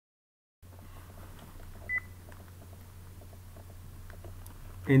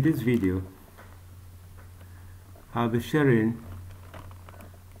In this video, I'll be sharing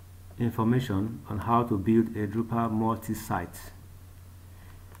information on how to build a Drupal multi-site.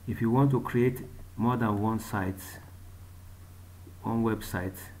 If you want to create more than one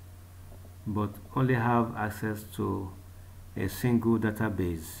website, but only have access to a single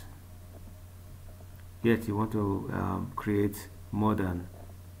database, yet you want to create more than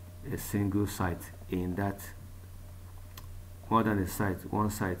a single site in that, one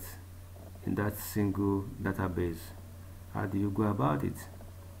site in that single database, how do you go about it?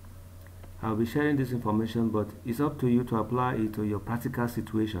 I'll be sharing this information, but it's up to you to apply it to your practical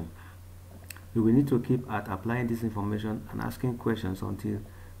situation. You will need to keep at applying this information and asking questions until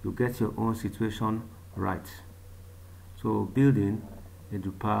you get your own situation right. So, building a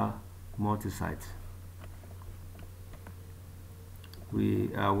Drupal multi-site.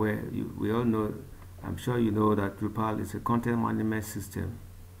 We all know, I'm sure you know that Drupal is a content management system,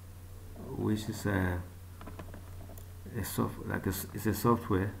 which is it's a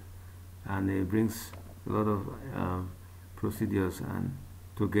software, and it brings a lot of procedures and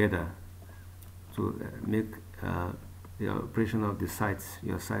together to make the operation of the sites,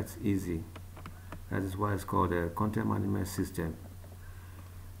 your sites, easy. That is why it's called a content management system.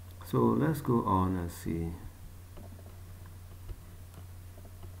 So let's go on and see.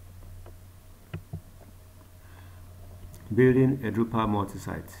 Building a Drupal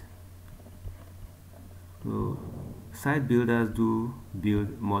multi-site. So site builders do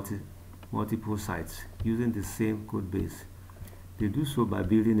build multiple sites using the same code base. They do so by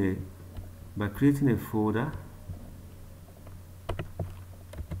creating a folder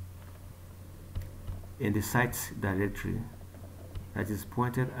in the site's directory that is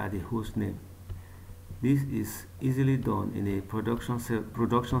pointed at the host name. This is easily done in a production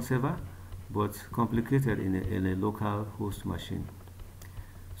server, but complicated in a local host machine.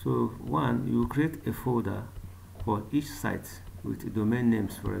 So you create a folder for each site with domain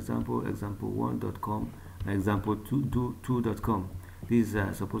names, for example, example1.com and example2.com. These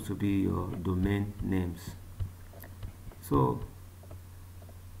are supposed to be your domain names. So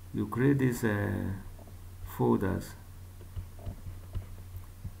you create these folders.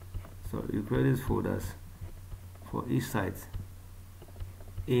 So you create these folders for each site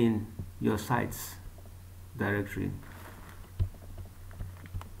in your site's directory.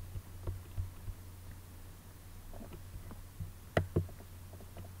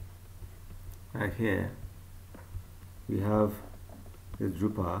 Right here we have the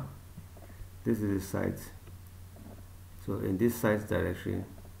Drupal. This is the site. So in this site's directory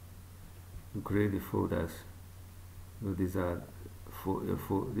you create the folders. So these are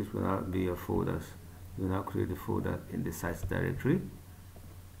this will not be your folders. You now create the folder in the site's directory.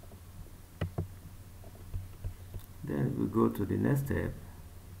 Then we go to the next step.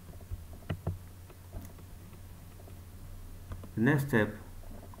 The next step,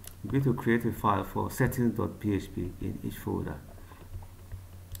 we're going to create a file for settings.php in each folder.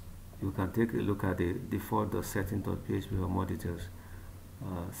 You can take a look at the default.settings.php for more details.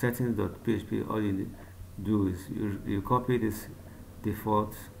 Settings.php, all you do is you copy this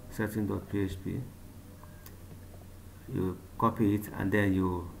default settings.php, you copy it, and then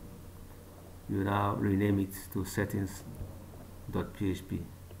you now rename it to settings.php,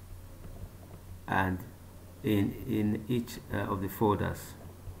 and in each of the folders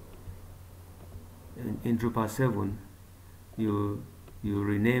in Drupal 7 you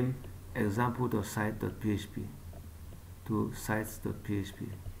rename example.site.php to sites.php.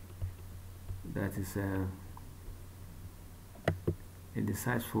 that is in the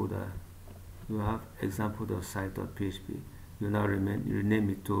sites folder you have example.site.php. you now rename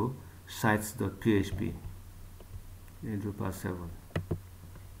it to sites.php in Drupal 7.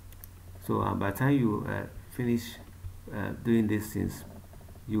 So by the time you finish doing these things,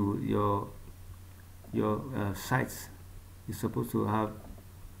 your sites is supposed to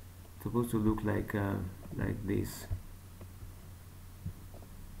look like this.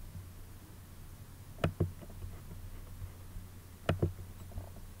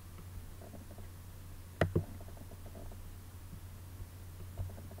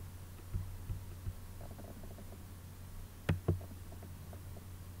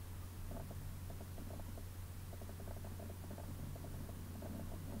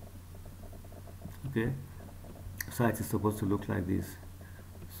 Okay, site is supposed to look like this.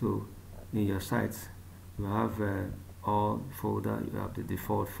 So in your sites you have all folder, you have the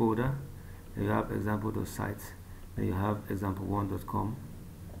default folder, and you have example.site, then you have example1.com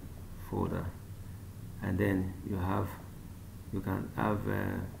folder, and then you can have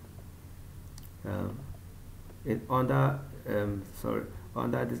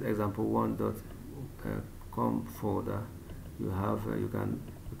Under this example 1.com folder, you have you can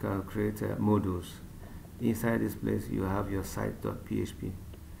create modules. Inside this place you have your site.php.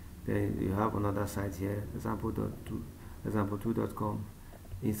 Then you have another site here, example2.com,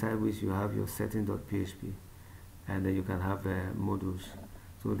 inside which you have your setting.php, and then you can have modules.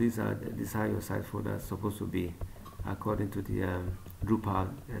 So these are your site folder is supposed to be, according to the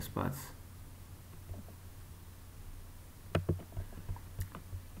Drupal experts.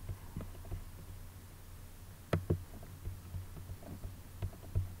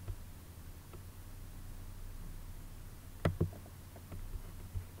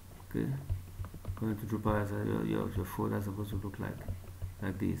 Okay, going to Drupal, your folder is supposed to look like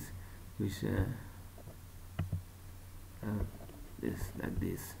this, which like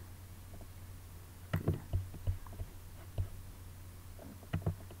this. Okay.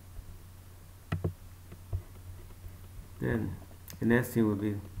 Then the next thing will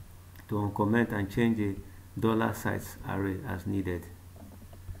be to uncomment and change the $size array as needed.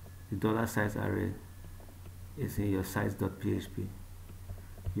 The $size array is in your sites.php.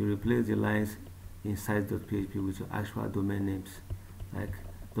 You replace the lines in sites.php with your actual domain names, like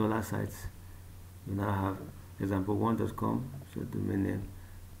 $sites. You now have example1.com, so domain name.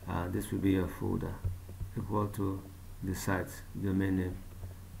 This will be your folder equal to the site's domain name,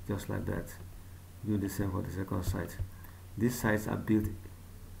 just like that. Do the same for the second site. These sites are built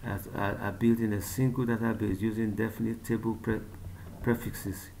in a single database using definite table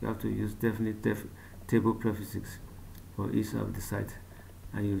prefixes. You have to use definite table prefixes for each of the sites,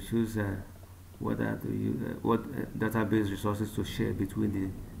 and you choose what database resources to share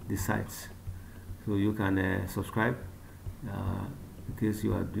between the sites. So you can subscribe in case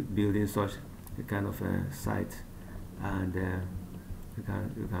you are building such a kind of site, and you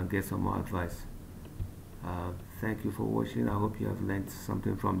can get some more advice. Thank you for watching. I hope you have learned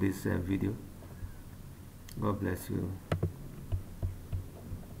something from this video. God bless you.